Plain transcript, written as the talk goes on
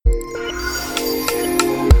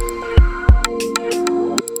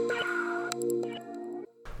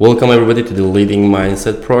Welcome everybody to the Leading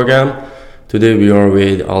Mindset program. Today we are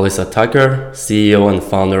with Alyssa Tucker, CEO and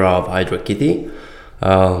founder of Hydro Kitty.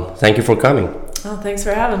 Thank you for coming. Oh, thanks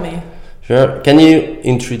for having me. Sure. Can you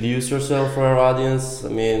introduce yourself for our audience? I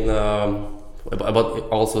mean, about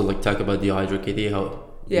also like talk about the Hydro Kitty, how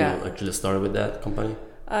you actually started with that company.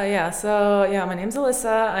 My name's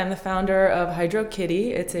Alyssa. I'm the founder of Hydro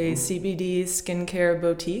Kitty. It's a CBD skincare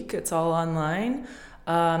boutique. It's all online.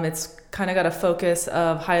 It's kind of got a focus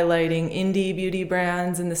of highlighting indie beauty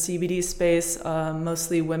brands in the CBD space,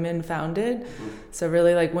 mostly women founded. So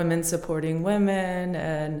really like women supporting women.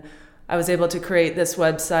 And I was able to create this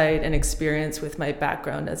website and experience with my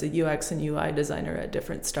background as a UX and UI designer at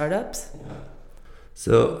different startups. Yeah.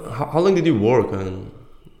 So how long did you work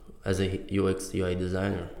as a UX UI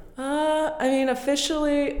designer?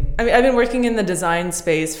 Officially, I've been working in the design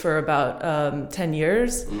space for about 10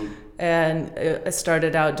 years. And I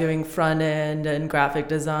started out doing front end and graphic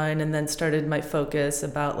design, and then started my focus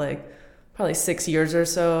about probably 6 years or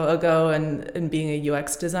so ago and being a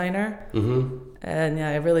UX designer. And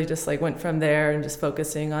I really just went from there and just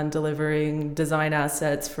focusing on delivering design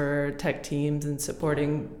assets for tech teams and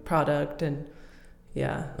supporting product and.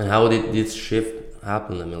 And how did this shift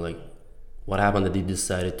happen? What happened that you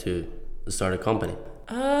decided to start a company?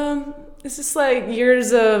 It's just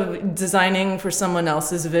years of designing for someone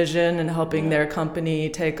else's vision and helping their company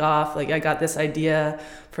take off. I got this idea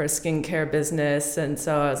for a skincare business, and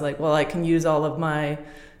so I was like, well, I can use all of my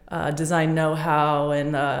design know-how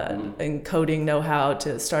and coding know-how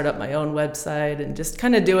to start up my own website and just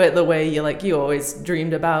kind of do it the way you always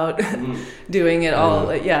dreamed about doing it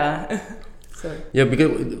all. Yeah,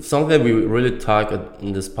 because something that we really talk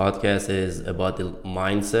in this podcast is about the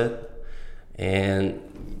mindset, and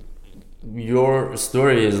your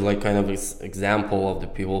story is kind of an example of the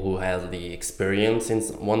people who have the experience in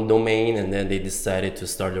one domain and then they decided to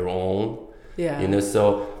start their own.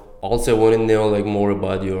 So also I want to know more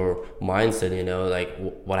about your mindset,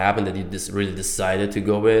 what happened that you just really decided to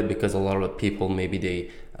go with, because a lot of people maybe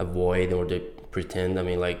they avoid or they pretend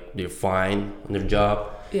they're fine on their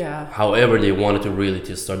job. However, they wanted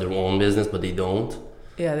to start their own business, but they don't.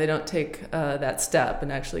 They don't take that step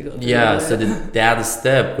and actually go through so that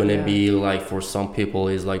step gonna be for some people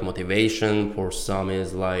is motivation, for some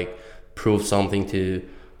is prove something to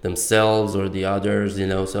themselves or the others,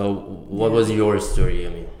 so what was your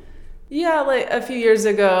story? A few years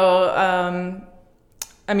ago,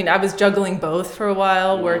 I was juggling both for a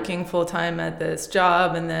while, working full-time at this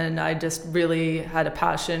job, and then I just really had a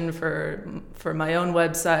passion for my own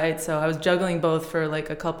website, so I was juggling both for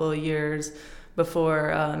a couple of years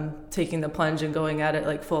before taking the plunge and going at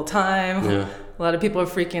it full-time. A lot of people are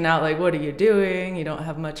freaking out, what are you doing? You don't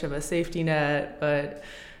have much of a safety net, but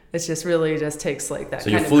it's just really just takes that kind of courage.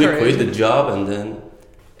 So you fully quit the job and then...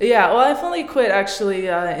 I fully quit actually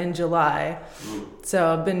in July.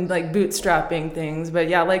 So I've been bootstrapping things. But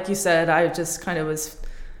like you said, I just was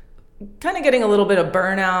getting a little bit of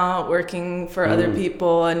burnout working for other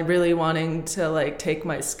people and really wanting to take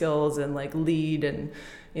my skills and lead and,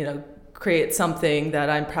 create something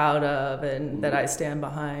that I'm proud of and that I stand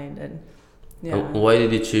behind. And why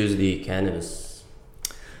did you choose the cannabis?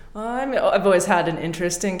 I've always had an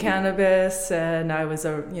interest in cannabis, and I was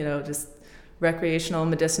just recreational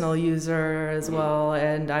medicinal user as well,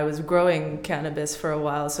 and I was growing cannabis for a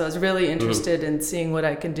while, so I was really interested in seeing what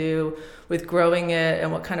I could do with growing it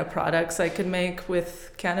and what kind of products I could make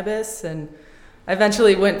with cannabis. And I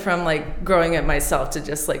eventually went from growing it myself to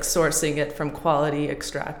just sourcing it from quality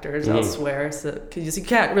extractors elsewhere, so because you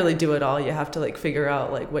can't really do it all, you have to figure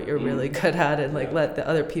out what you're really good at and let the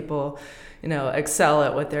other people excel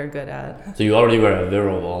at what they're good at. So you already were aware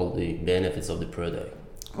of all the benefits of the product.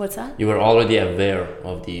 What's that? You were already aware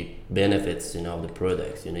of the benefits, of the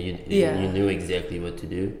products. You knew exactly what to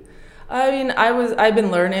do. I've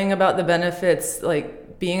been learning about the benefits.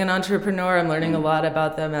 Being an entrepreneur, I'm learning a lot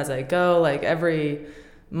about them as I go. Every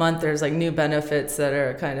month, there's new benefits that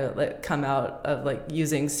are kind of come out of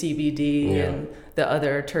using CBD and the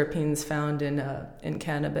other terpenes found in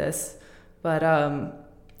cannabis. But what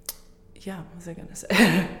was I gonna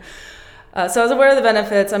say? So I was aware of the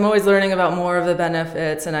benefits. I'm always learning about more of the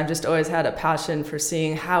benefits, and I've just always had a passion for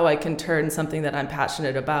seeing how I can turn something that I'm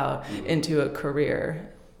passionate about into a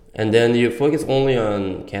career. And then you focus only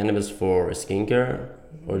on cannabis for skincare,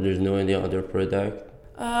 or there's no any other product?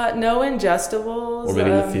 No ingestibles. Or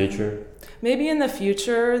maybe in the future? Maybe in the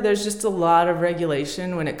future. There's just a lot of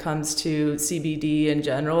regulation when it comes to CBD in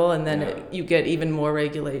general, and then you get even more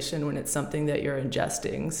regulation when it's something that you're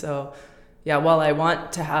ingesting. So while I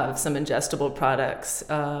want to have some ingestible products,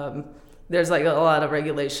 there's a lot of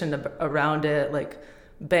regulation around it,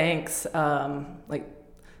 banks, like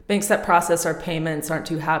banks that process our payments aren't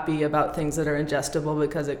too happy about things that are ingestible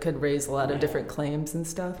because it could raise a lot of different claims and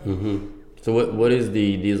stuff. So what is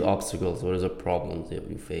these obstacles? What is the problems that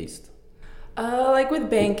you faced? Like with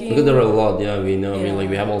banking, because there are a lot. Yeah, we know. I mean, like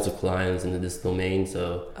we have also clients in this domain.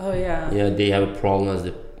 So yeah, they have a problem as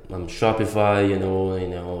the Shopify,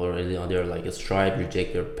 or they're like a Stripe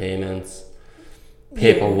reject their payments.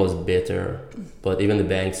 PayPal was better, but even the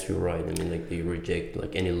banks, you're right. I mean, like they reject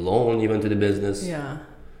like any loan even to the business. Yeah.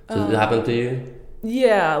 So did it happen to you?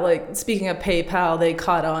 Yeah, like speaking of PayPal, they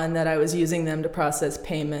caught on that I was using them to process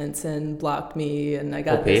payments and blocked me, and I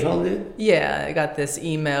got PayPal did? Yeah, I got this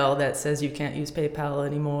email that says you can't use PayPal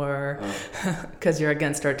anymore because you're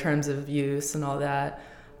against our terms of use and all that.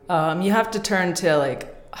 You have to turn to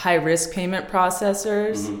like high risk payment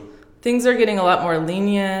processors. Things are getting a lot more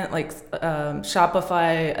lenient. Like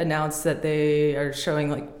Shopify announced that they are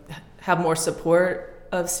showing like have more support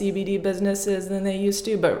of CBD businesses than they used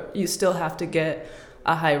to, but you still have to get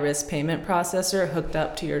a high-risk payment processor hooked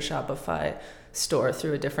up to your Shopify store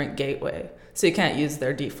through a different gateway. So you can't use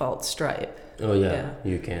their default Stripe. Oh yeah.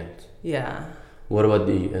 You can't. Yeah. What about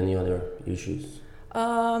any other issues?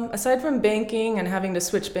 Aside from banking and having to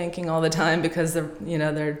switch banking all the time because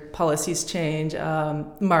their policies change,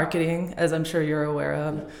 marketing, as I'm sure you're aware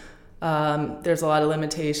of. There's a lot of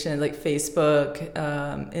limitation like Facebook,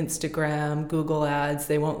 Instagram, Google ads.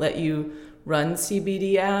 They won't let you run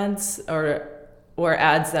CBD ads or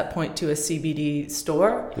ads that point to a CBD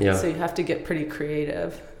store. Yeah. So you have to get pretty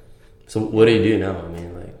creative. So what do you do now? I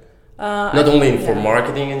mean, like not only for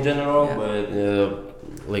marketing in general, but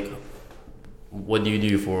like what do you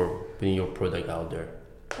do for putting your product out there?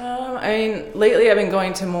 Lately I've been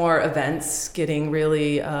going to more events, getting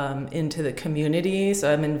really into the community. So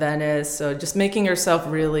I'm in Venice. So just making yourself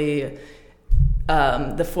really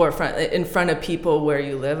the forefront, in front of people where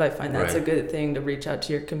you live. I find that's a good thing to reach out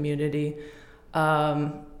to your community.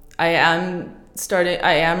 I am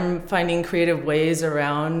finding creative ways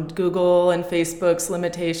around Google and Facebook's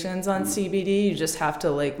limitations on CBD. You just have to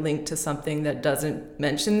like link to something that doesn't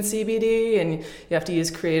mention CBD, and you have to use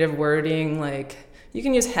creative wording like. You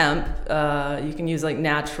can use hemp. You can use like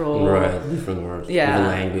natural, different words, different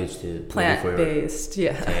language to plant-based,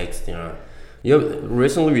 text.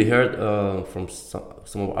 Recently we heard from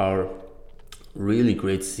some of our really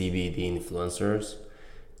great CBD influencers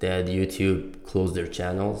that YouTube closed their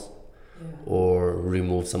channels or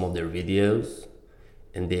removed some of their videos,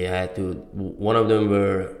 and they had to. One of them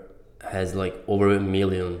has like over 1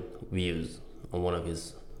 million views on one of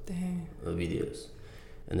his videos,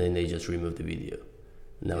 and then they just removed the video.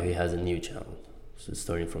 Now he has a new channel, so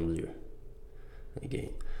starting from zero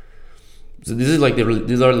again. So this is like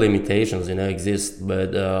these are limitations, exist.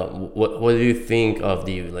 But what do you think of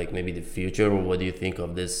maybe the future, or what do you think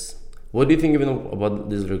of this? What do you think even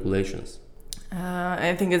about these regulations?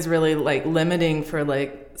 I think it's really like limiting for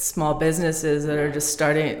like small businesses that are just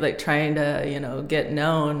starting, like trying to get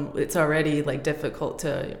known. It's already like difficult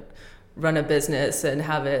to run a business and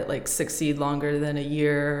have it like succeed longer than a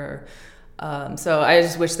year. So I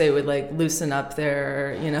just wish they would like loosen up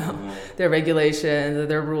their regulations or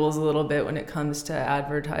their rules a little bit when it comes to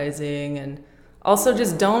advertising, and also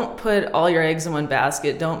just don't put all your eggs in one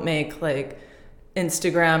basket. Don't make like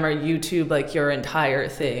Instagram or YouTube like your entire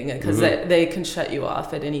thing, because they can shut you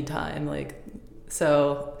off at any time. I've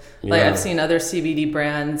seen other CBD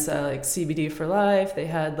brands like CBD for Life. They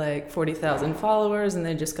had like 40,000 followers and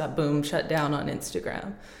they just got shut down on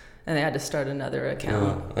Instagram. And they had to start another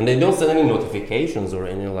account. Yeah. And they don't send any notifications or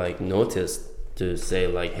any like notice to say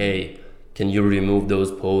like, hey, can you remove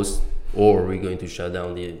those posts, or we're going to shut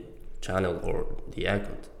down the channel or the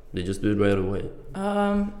account. They just do it right away.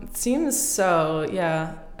 It seems so,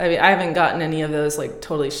 yeah. I mean, I haven't gotten any of those like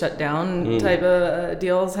totally shut down type of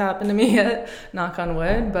deals happen to me yet, knock on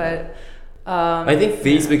wood, but... I think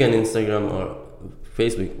Facebook and Instagram are...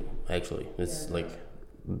 Facebook, actually, is like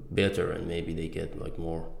better, and maybe they get like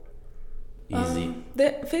more... easy.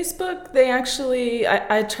 Facebook, they actually,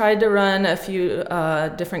 I tried to run a few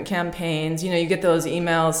different campaigns. You get those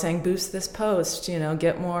emails saying, boost this post,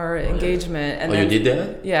 get more engagement. And you did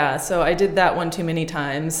that? Yeah, so I did that one too many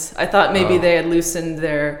times. I thought maybe they had loosened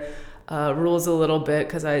their rules a little bit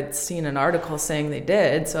because I'd seen an article saying they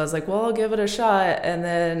did. So I was like, well, I'll give it a shot. And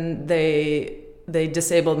then they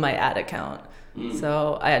disabled my ad account.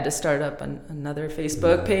 So I had to start up another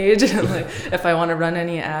Facebook page like if I want to run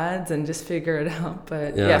any ads and just figure it out.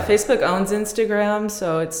 But Facebook owns Instagram,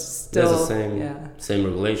 so it's still the same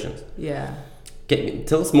regulations. Yeah.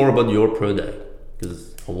 Tell us more about your product,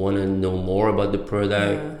 because I want to know more about the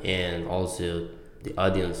product and also the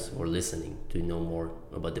audience or listening to know more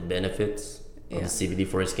about the benefits of the CBD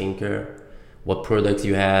for skincare, what products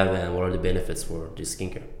you have, and what are the benefits for the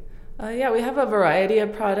skincare? We have a variety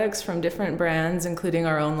of products from different brands, including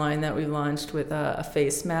our own line that we launched with a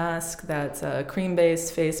face mask that's a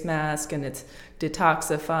cream-based face mask, and it's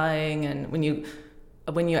detoxifying. And when you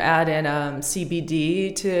add in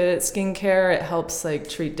CBD to skincare, it helps like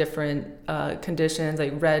treat different conditions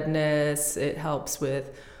like redness. It helps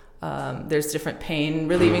with there's different pain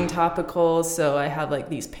relieving topicals. So I have like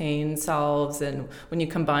these pain salves, and when you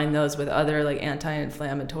combine those with other like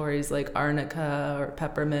anti-inflammatories like arnica or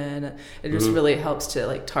peppermint, it just really helps to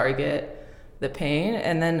like target the pain.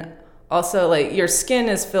 And then also like your skin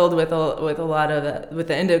is filled with a lot of with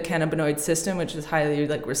the endocannabinoid system, which is highly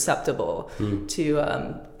like receptible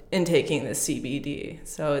to intaking the CBD.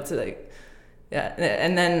 So it's like, yeah,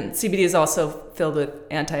 and then CBD is also filled with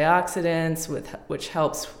antioxidants, which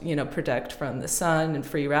helps protect from the sun and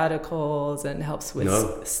free radicals, and helps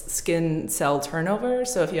with skin cell turnover.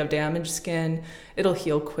 So if you have damaged skin, it'll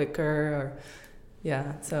heal quicker.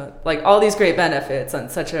 So like all these great benefits on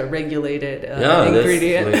such a regulated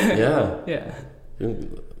ingredient.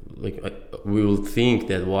 We will think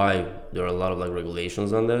that why there are a lot of like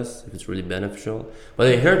regulations on this, if it's really beneficial. But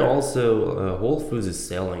I heard also Whole Foods is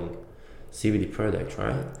selling CBD products,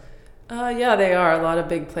 right? They are. A lot of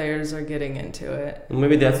big players are getting into it. Well,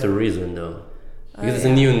 maybe that's the reason, though, because it's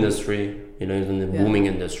a new industry. It's a booming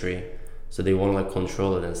industry, so they want to like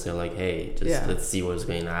control it and say like, hey, let's see what's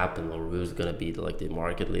going to happen, or who's going to be like the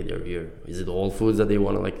market leader here. Is it Whole Foods that they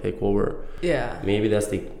want to like take over? Yeah. Maybe that's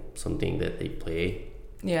something that they play.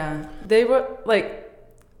 Yeah, they were like.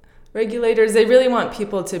 Regulators, they really want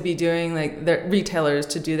people to be doing like their retailers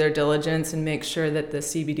to do their diligence and make sure that the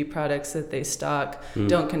CBD products that they stock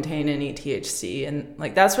don't contain any THC. And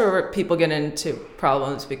like that's where people get into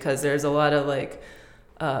problems, because there's a lot of like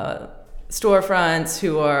storefronts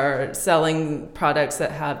who are selling products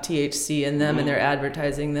that have THC in them and they're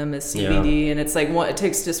advertising them as CBD, and it's like it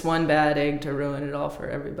takes just one bad egg to ruin it all for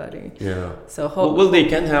everybody. Yeah. So they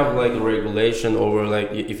can have like a regulation over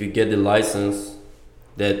like if you get the license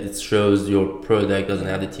that it shows your product doesn't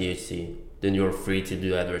have the THC, then you're free to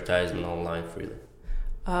do advertisement online freely.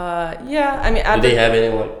 I mean, do they have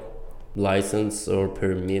any like license or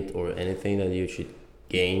permit or anything that you should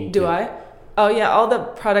gain? I? Oh yeah, all the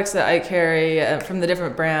products that I carry from the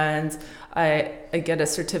different brands, I get a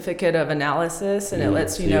certificate of analysis, and it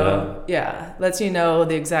lets you know, lets you know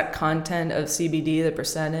the exact content of CBD, the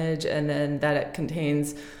percentage, and then that it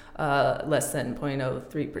contains less than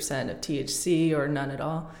 0.03% of THC or none at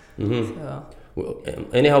all. So. Well,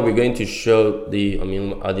 anyhow, we're going to show the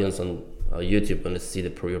audience on YouTube going to see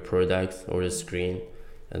your products or the screen,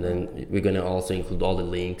 and then we're going to also include all the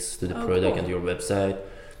links to the product and your website.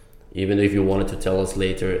 Even if you wanted to tell us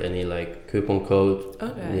later any like coupon code,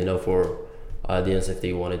 for audience if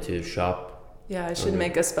they wanted to shop. Yeah, I should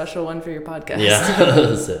make a special one for your podcast.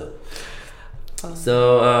 Yeah.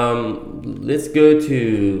 So let's go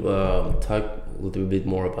to talk a little bit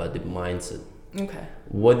more about the mindset. Okay.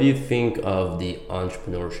 What do you think of the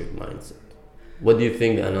entrepreneurship mindset? What do you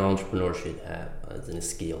think an entrepreneur should have as in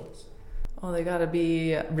skills? Well, they gotta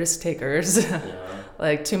be risk takers.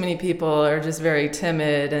 Like too many people are just very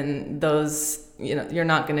timid, and those, you're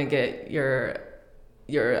not gonna get your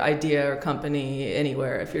idea or company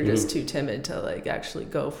anywhere if you're just too timid to like actually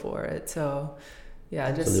go for it. So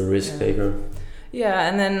just the risk taker. Yeah,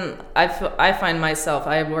 and then I find myself,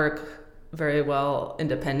 I work very well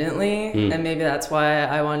independently, and maybe that's why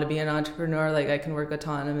I want to be an entrepreneur. Like I can work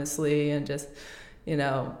autonomously and just,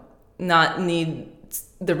 not need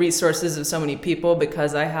the resources of so many people,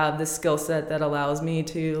 because I have this skill set that allows me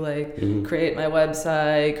to like create my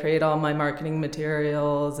website, create all my marketing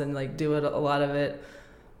materials, and like do a lot of it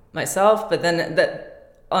myself. But then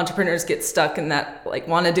that entrepreneurs get stuck in that like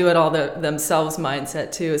want to do it all themselves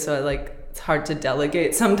mindset too. So it's hard to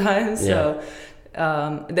delegate sometimes. So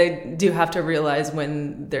they do have to realize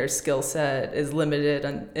when their skill set is limited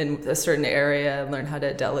in a certain area, and learn how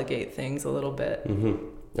to delegate things a little bit.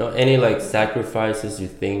 Any like sacrifices you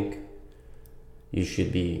think you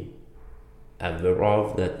should be aware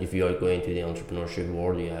of, that if you are going to the entrepreneurship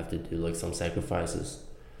world you have to do like some sacrifices?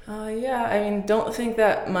 Don't think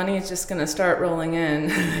that money is just going to start rolling in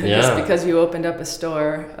just because you opened up a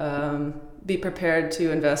store. Be prepared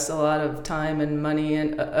to invest a lot of time and money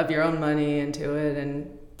and of your own money into it,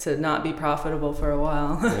 and to not be profitable for a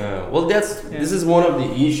while. Well, this is one of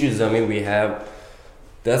the issues we have.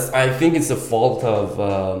 I think it's the fault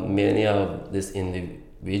of many of these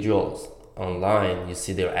individuals online. You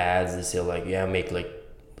see their ads, they say like, make like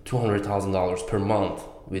 $200,000 per month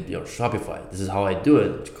with your Shopify. This is how I do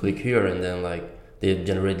it. Click here, and then like they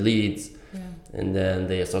generate leads, and then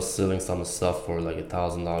they start selling some stuff for like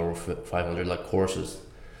 $1,000 or $500 like courses,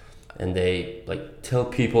 and they like tell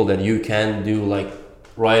people that you can do like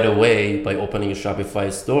right away by opening a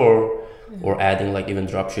Shopify store or adding like even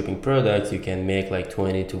drop shipping products. You can make like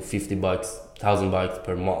 $20 to $50, $1,000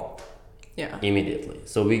 per month. Yeah. Immediately.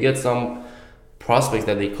 So we get some prospects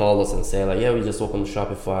that they call us and say like, yeah, we just opened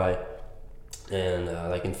Shopify, and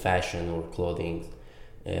like in fashion or clothing,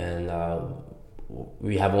 and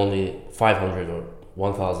we have only $500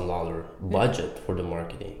 or $1,000 budget for the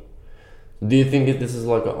marketing. Do you think that this is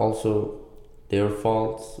like also their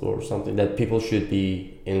fault or something that people should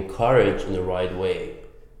be encouraged in the right way?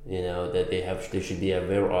 You know, that they should be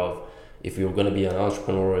aware of. If you're going to be an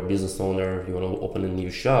entrepreneur or a business owner, you want to open a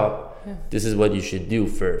new shop, this is what you should do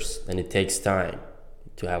first. And it takes time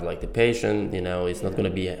to have like the patience. You know, it's not going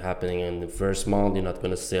to be happening in the first month. You're not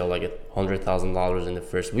going to sell like $100,000 in the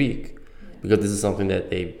first week, because this is something that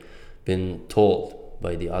they've been told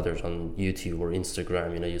by the others on YouTube or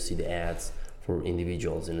Instagram. You know, you see the ads for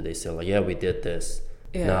individuals, and they say like, yeah, we did this.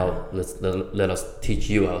 Now let us teach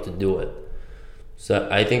you how to do it. So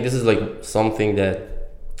I think this is like something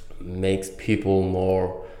that makes people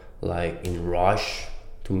more like in rush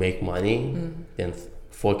to make money than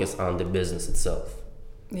focus on the business itself.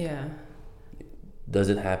 Yeah. Does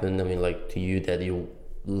it happen, I mean, like to you, that you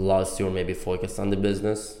lost your maybe focus on the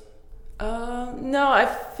business? No, I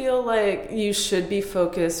feel like you should be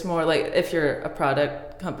focused more, like if you're a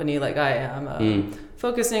product company like I am,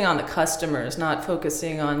 focusing on the customers, not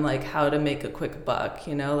focusing on like how to make a quick buck,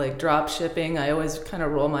 you know, like drop shipping. I always kind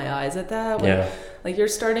of roll my eyes at that. When, like you're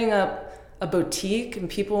starting up a boutique and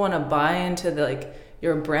people want to buy into the, like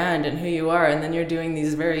your brand and who you are, and then you're doing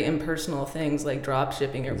these very impersonal things like drop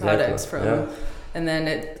shipping your products from and then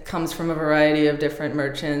it comes from a variety of different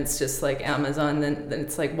merchants, just like Amazon. Then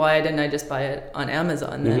it's like, why didn't I just buy it on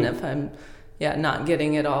Amazon then if I'm not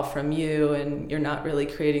getting it all from you, and you're not really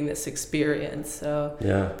creating this experience. So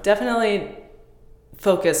definitely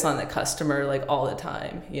focus on the customer like all the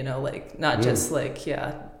time, you know, like not just like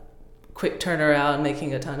quick turnaround,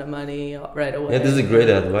 making a ton of money right away. Yeah, this is a great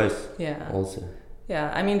advice. Also.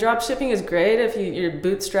 Yeah, I mean, drop shipping is great if you're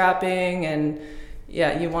bootstrapping and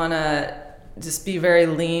you want to just be very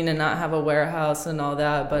lean and not have a warehouse and all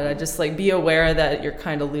that. But I just like be aware that you're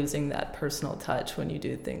kind of losing that personal touch when you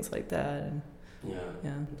do things like that. And,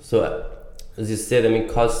 So as you said, I mean,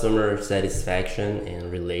 customer satisfaction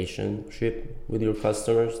and relationship with your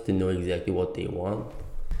customers to know exactly what they want.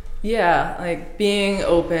 Yeah, like being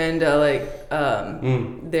open to like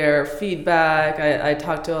their feedback. I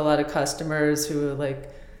talk to a lot of customers who like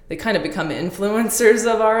they kind of become influencers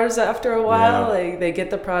of ours after a while. Like they get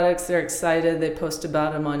the products, they're excited, they post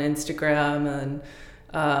about them on Instagram,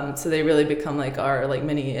 and so they really become like our like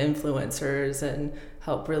mini influencers and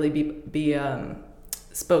help really be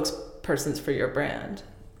spokespersons for your brand.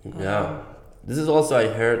 This is also, I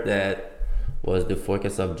heard, that was the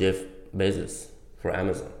focus of Jeff Bezos for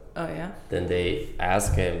Amazon. Oh yeah. Then they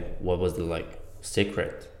asked him what was the like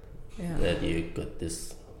secret that you got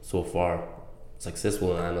this so far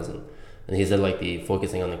successful on Amazon, and he said like the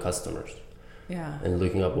focusing on the customers and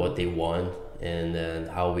looking up what they want, and then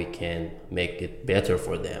how we can make it better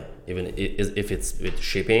for them, even if it's with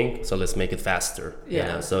shipping, so let's make it faster. You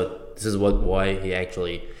know? So this is why he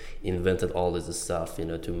actually invented all this stuff, you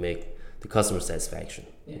know, to make the customer satisfaction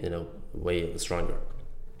you know, way stronger.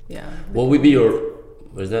 What would be your,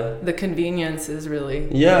 what is that? The convenience is really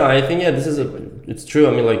I think it's true.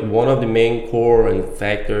 I mean, like one of the main core and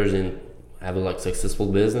factors in having like successful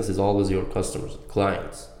business is always your customers,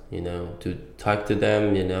 clients, you know, to talk to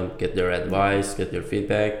them, you know, get their advice, get their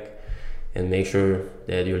feedback, and make sure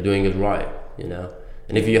that you're doing it right, you know.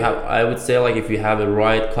 And if you have, I would say like if you have the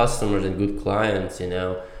right customers and good clients, you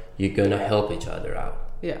know, you're gonna help each other out.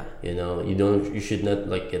 You know, you should not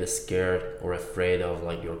like get scared or afraid of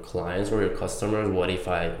like your clients or your customers. What if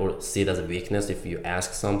or see it as a weakness if you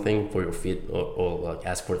ask something for your or like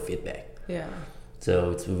ask for feedback.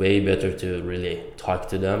 So it's way better to really talk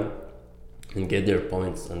to them and get their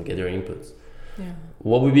points and get their inputs.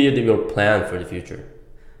 What would be your plan for the future?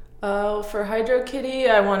 For Hydro Kitty,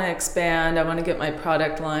 I want to expand. I want to get my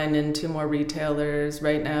product line into more retailers.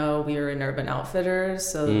 Right now, we are in Urban Outfitters,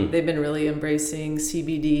 so they've been really embracing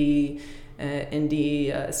CBD,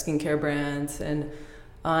 indie skincare brands. And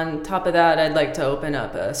on top of that, I'd like to open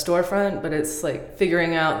up a storefront, but it's like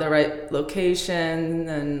figuring out the right location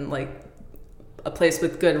and like a place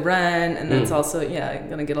with good rent, and that's also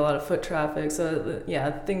going to get a lot of foot traffic. So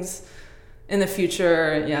things in the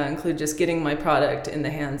future, include just getting my product in the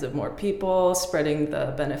hands of more people, spreading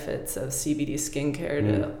the benefits of CBD skincare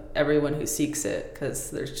to everyone who seeks it,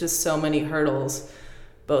 because there's just so many hurdles,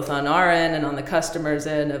 both on our end and on the customer's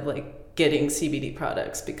end, of like getting CBD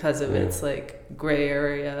products because of its like gray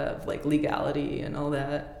area of like legality and all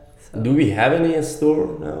that. So. Do we have any in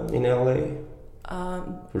store now in LA?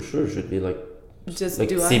 For sure, it should be like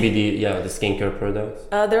CBD, the skincare products.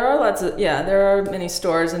 There are there are many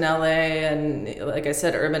stores in LA, and like I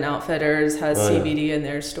said, Urban Outfitters has CBD in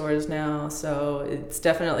their stores now, so it's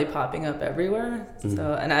definitely popping up everywhere.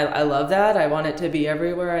 So, and I love that. I want it to be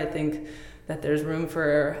everywhere. I think that there's room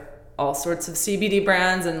for all sorts of CBD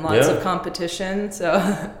brands and lots of competition, so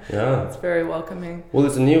it's very welcoming. Well,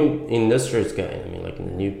 it's a new industry, it's kind. I mean, like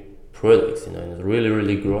new products, and it's really,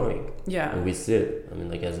 really growing. Yeah. And we see it. I mean,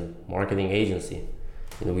 like as a marketing agency,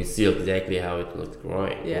 we see exactly how it looks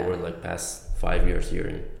growing over like past 5 years here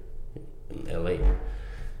in LA.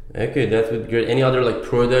 Okay, that would be great. Any other like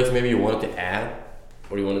products maybe you wanted to add,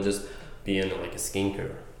 or you want to just be in like a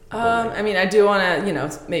skincare? I mean, I do want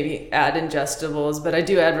to, maybe add ingestibles, but I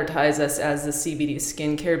do advertise us as the CBD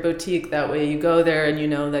skincare boutique. That way you go there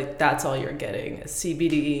and that that's all you're getting is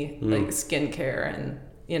CBD, like skincare, and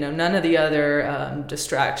none of the other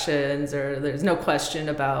distractions, or there's no question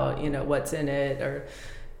about, what's in it, or,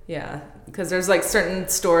 because there's like certain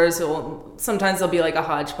stores, sometimes there'll be like a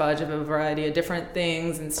hodgepodge of a variety of different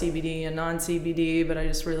things and CBD and non-CBD, but I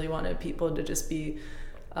just really wanted people to just be,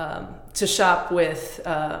 to shop with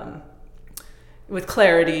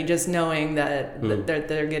clarity, just knowing that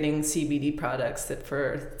they're getting CBD products that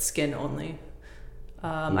for skin only.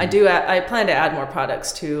 I plan to add more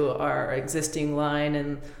products to our existing line,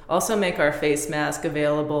 and also make our face mask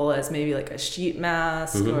available as maybe like a sheet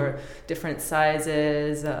mask or different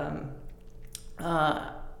sizes.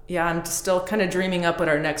 I'm still kind of dreaming up what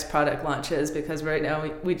our next product launch is, because right now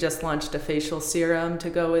we just launched a facial serum to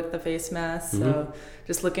go with the face mask. So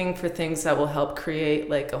just looking for things that will help create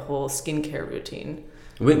like a whole skincare routine.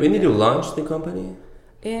 When did you launch the company?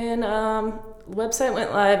 Website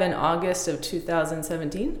went live in August of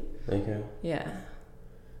 2017. Okay. Yeah.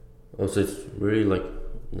 Oh, so it's really like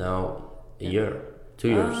now a year, 2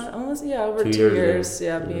 years. Almost, over 2 years.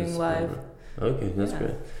 Being live. Okay, that's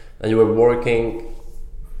great. And you were working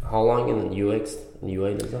how long in UX and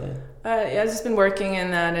UI design? I've just been working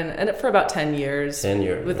in that and for about 10 years. 10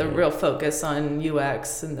 years. With a real focus on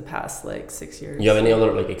UX in the past like 6 years. You have any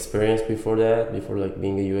other like experience before that? Before like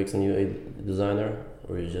being a UX and UI designer?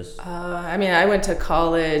 Or you just... I went to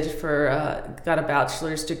college got a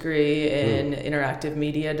bachelor's degree in interactive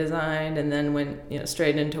media design, and then went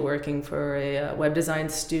straight into working for a web design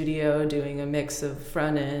studio, doing a mix of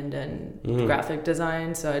front end and graphic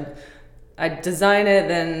design. So I'd design it,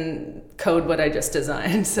 then code what I just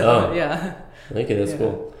designed. So Okay, that's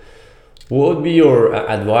cool. What would be your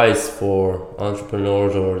advice for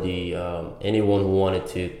entrepreneurs or the anyone who wanted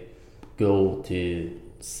to go to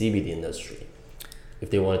CBD industry, if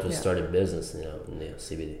they wanted to start a business, in the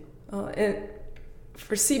CBD?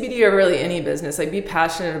 For CBD or really any business, like be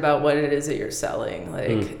passionate about what it is that you're selling.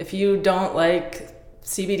 Like if you don't like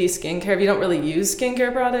CBD skincare, if you don't really use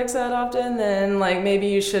skincare products that often, then like maybe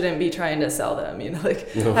you shouldn't be trying to sell them.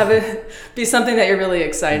 Have it be something that you're really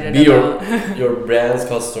excited about. your brand's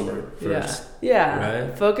customer first.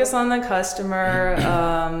 Right? Focus on the customer.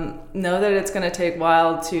 Know that it's going to take a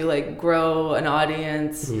while to like grow an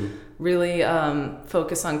audience. Really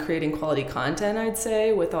focus on creating quality content, I'd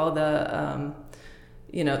say, with all the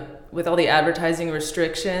with all the advertising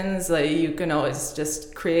restrictions. Like you can always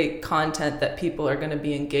just create content that people are going to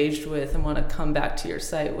be engaged with and want to come back to your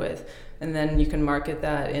site with, and then you can market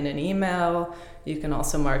that in an email. You can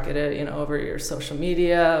also market it over your social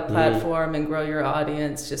media platform and grow your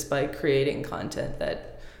audience just by creating content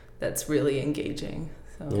that's really engaging.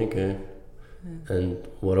 So, okay. And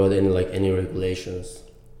what are any regulations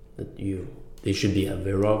that they should be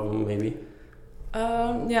aware of, maybe?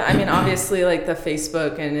 Obviously like the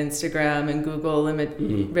Facebook and Instagram and Google limit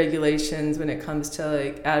regulations when it comes to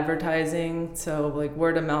like advertising. So like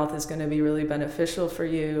word of mouth is going to be really beneficial for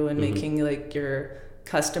you, and making like your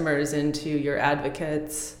customers into your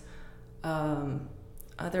advocates.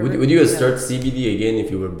 Would you start CBD again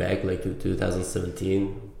if you were back like to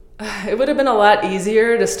 2017? It would have been a lot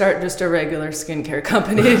easier to start just a regular skincare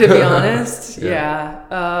company, to be honest.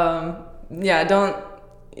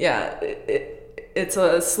 It's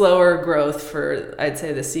a slower growth for, I'd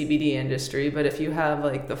say, the CBD industry. But if you have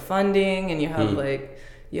like the funding and you have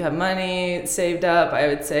you have money saved up, I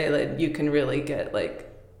would say like you can really get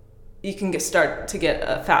like you can start to get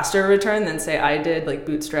a faster return than say I did, like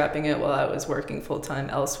bootstrapping it while I was working full time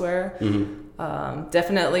elsewhere.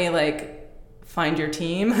 Definitely like find your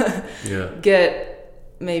team. Get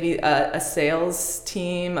maybe a sales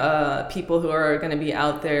team, people who are going to be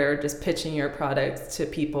out there just pitching your product to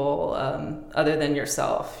people other than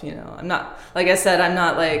yourself. You know, I'm not, like I said, I'm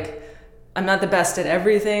not the best at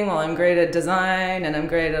everything. While I'm great at design and I'm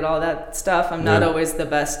great at all that stuff, I'm not always the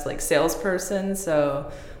best like salesperson.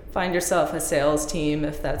 So find yourself a sales team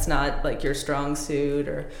if that's not like your strong suit,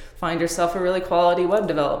 or find yourself a really quality web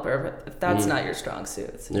developer if that's not your strong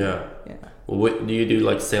suit. So, yeah. Well, what do you do,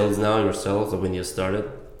 like sales now yourself, or when you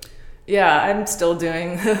started? Yeah, I'm still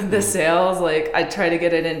doing the sales. Like I try to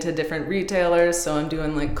get it into different retailers, so I'm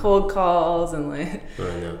doing like cold calls and like,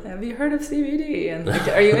 have you heard of CBD? And like,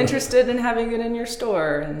 are you interested in having it in your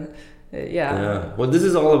store? And yeah. What this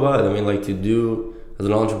is all about. I mean, like to do as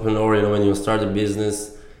an entrepreneur, you know, when you start a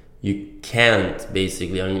business, you can't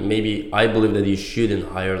basically. I mean, maybe I believe that you shouldn't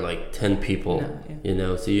hire like 10 people. You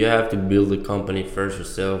know, so you have to build a company first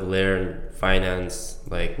yourself, learn finance,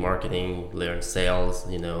 like marketing, learn sales,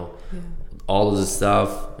 you know, all of this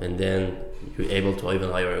stuff, and then you're able to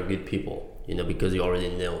even hire good people, you know, because you already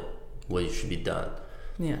know what should be done.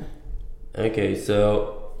 Okay,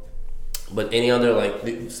 so, but any other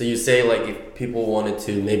like, so you say like if people wanted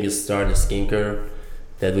to maybe start a skincare,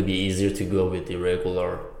 that would be easier to go with the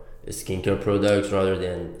regular skincare products rather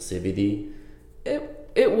than CBD?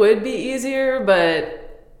 It would be easier,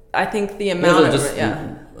 but I think the amount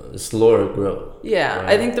of slower growth. Right?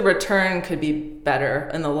 I think the return could be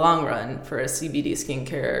better in the long run for a CBD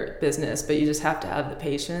skincare business, but you just have to have the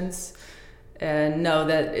patience and know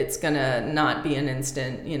that it's gonna not be an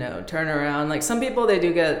instant, you know, turnaround. Like some people, they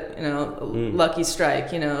do get, you know, a lucky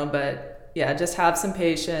strike, you know, but just have some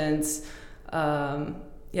patience.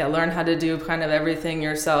 Learn how to do kind of everything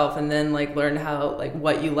yourself, and then like learn how, like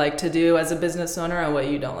what you like to do as a business owner and what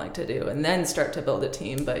you don't like to do, and then start to build a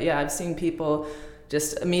team. But I've seen people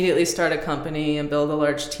just immediately start a company and build a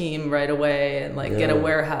large team right away, and like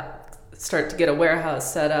start to get a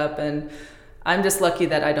warehouse set up. And I'm just lucky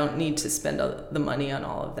that I don't need to spend the money on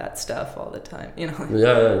all of that stuff all the time, you know.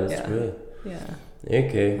 That's great.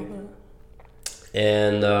 Okay.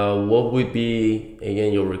 And what would be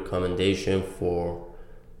again your recommendation for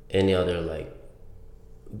any other, like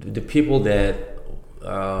the people that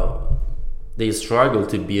they struggle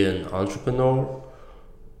to be an entrepreneur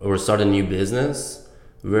or start a new business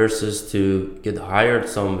versus to get hired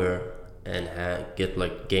somewhere and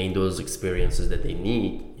gain those experiences that they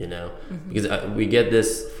need, you know? Because we get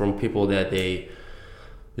this from people that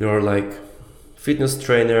they're like fitness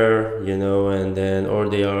trainer, you know, and then or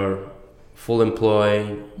they are full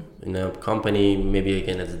employee in a company, maybe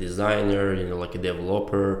again as a designer, you know, like a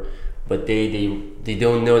developer, but they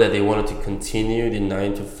don't know that they wanted to continue the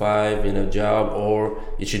 9 to 5, you know, job, or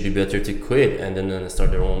it should be better to quit and then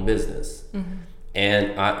start their own business.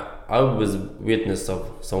 And I was witness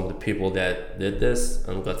of some of the people that did this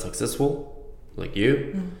and got successful, like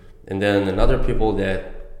you, and then another people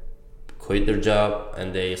that quit their job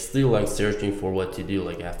and they still like searching for what to do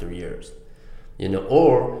like after years, you know.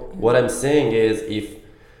 Or what I'm saying is, if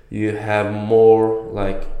you have more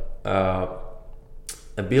like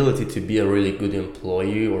ability to be a really good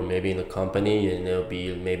employee, or maybe in a company, you know,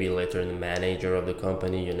 be maybe later the manager of the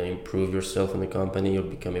company, you know, improve yourself in the company or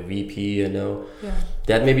become a VP, you know,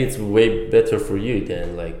 that maybe it's way better for you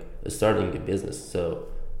than like starting a business. So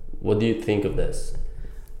what do you think of this?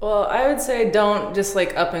 Well, I would say don't just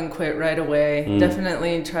like up and quit right away.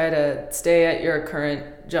 Definitely try to stay at your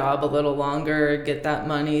current job a little longer, get that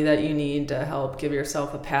money that you need to help give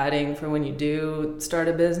yourself a padding for when you do start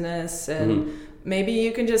a business. And maybe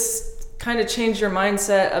you can just kind of change your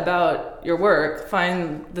mindset about your work,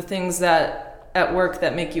 find the things that at work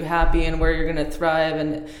that make you happy and where you're going to thrive.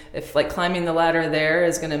 And if like climbing the ladder there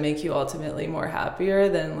is going to make you ultimately more happier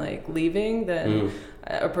than like leaving, then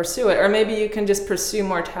or pursue it. Or maybe you can just pursue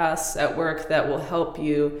more tasks at work that will help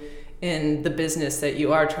you in the business that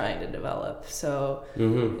you are trying to develop. So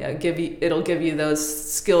it'll give you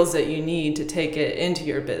those skills that you need to take it into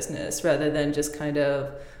your business, rather than just kind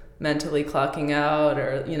of mentally clocking out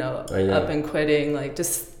or, you know, up and quitting. Like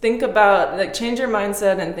just think about, like change your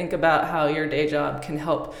mindset and think about how your day job can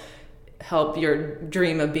help your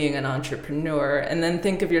dream of being an entrepreneur, and then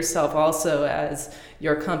think of yourself also as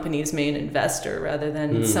your company's main investor, rather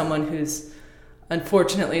than someone who's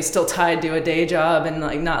unfortunately still tied to a day job and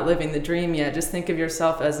like not living the dream yet. Just think of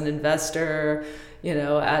yourself as an investor, you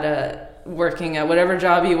know, working at whatever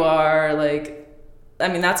job you are. Like, I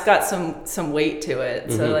mean, that's got some weight to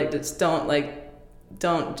it. So like, just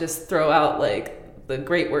don't just throw out like the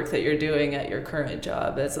great work that you're doing at your current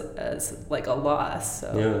job as like a loss. So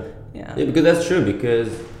yeah, because that's true, because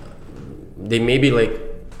they maybe like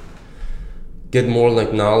get more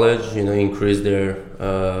like knowledge, increase their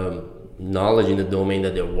knowledge in the domain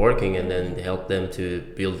that they're working, and then help them to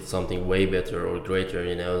build something way better or greater,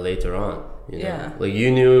 later on. Like you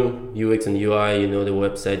knew UX and UI, the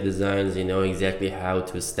website designs, exactly how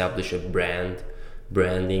to establish a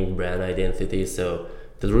branding, brand identity. So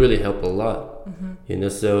that really helped a lot.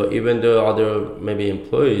 So even though other maybe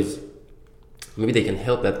employees, maybe they can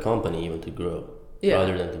help that company even to grow,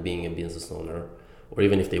 rather than to being a business owner. Or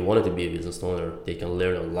even if they wanted to be a business owner, they can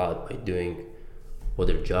learn a lot by doing what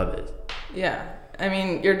their job is. Yeah, I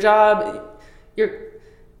mean, your job,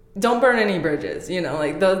 don't burn any bridges.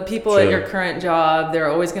 Like the people at your current job, there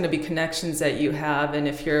are always going to be connections that you have, and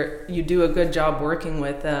if you do a good job working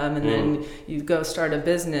with them, and then you go start a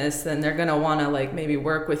business, then they're going to want to like maybe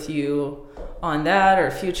work with you on that or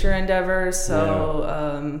future endeavors. So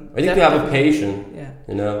I think to have a patient.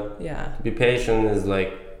 To be patient is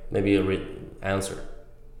like maybe answer.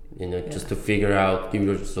 Just to figure out, give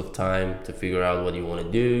yourself time to figure out what you want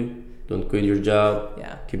to do. Don't quit your job.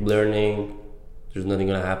 Keep learning. There's nothing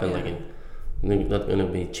gonna happen. Not gonna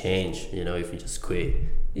be change. If you just quit,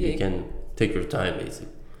 you can take your time,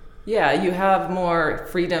 basically. Yeah, you have more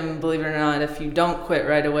freedom, believe it or not, if you don't quit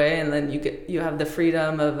right away, and then you have the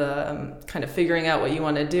freedom of kind of figuring out what you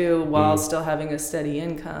want to do while still having a steady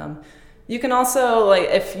income. You can also, like,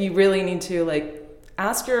 if you really need to, like,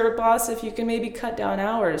 ask your boss if you can maybe cut down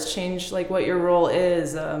hours, change like what your role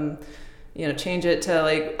is, change it to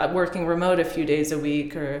like working remote a few days a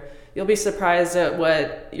week, or you'll be surprised at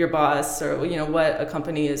what your boss or what a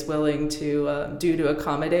company is willing to do to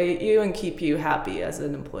accommodate you and keep you happy as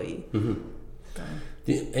an employee.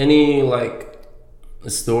 Any like a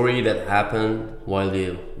story that happened while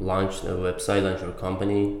you launched a website, launched your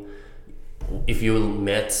company? If you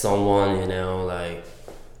met someone, like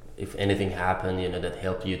if anything happened, that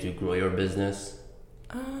helped you to grow your business?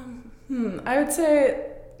 I would say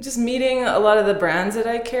just meeting a lot of the brands that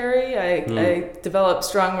I carry. I developed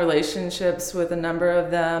strong relationships with a number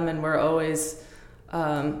of them, and we're always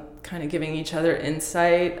kind of giving each other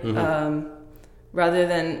insight, rather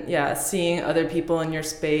than seeing other people in your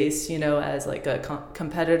space, as like a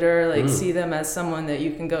competitor. Like see them as someone that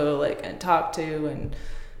you can go like and talk to, and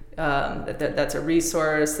that's a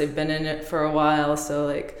resource. They've been in it for a while, so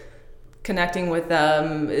like connecting with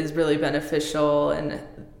them is really beneficial. And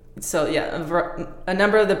so a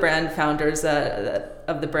number of the brand founders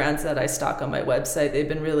of the brands that I stock on my website, they've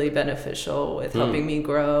been really beneficial with helping me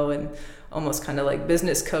grow, and almost kind of like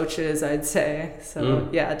business coaches, I'd say. So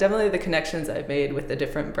definitely the connections I've made with the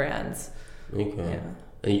different brands. Okay.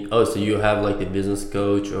 So you have like a business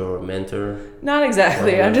coach or a mentor? Not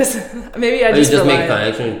exactly. Or, I'm just maybe I you just make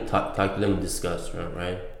connection, talk to them, discuss,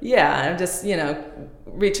 right? Yeah, I'm just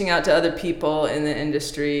reaching out to other people in the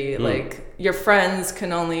industry. Like your friends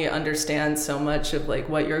can only understand so much of like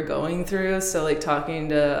what you're going through. So like talking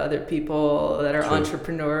to other people that are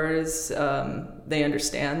entrepreneurs, they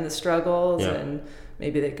understand the struggles, and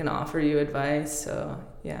maybe they can offer you advice. So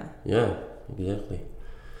yeah, exactly.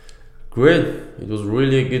 Great. It was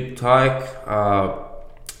really a good talk.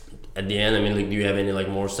 At the end, I mean, like, do you have any like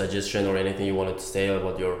more suggestion or anything you wanted to say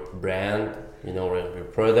about your brand, or your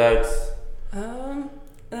products?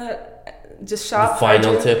 Just shop. The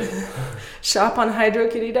final tip. Shop on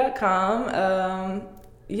hydrokitty.com.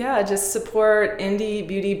 Just support indie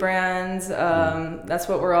beauty brands. That's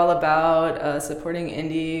what we're all about. Supporting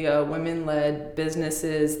indie women-led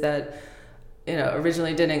businesses that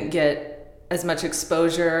originally didn't get as much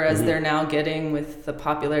exposure as they're now getting with the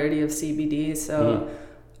popularity of CBD. So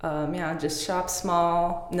just shop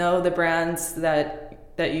small, know the brands that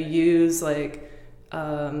you use, like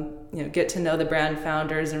get to know the brand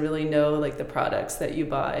founders and really know like the products that you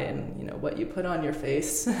buy and what you put on your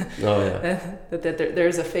face. that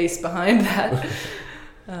there's a face behind that.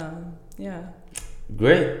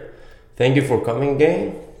 Great. Thank you for coming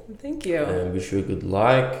again. Thank you. Wish you good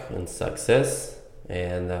luck and success,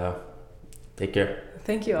 and take care.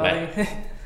 Thank you, Ollie.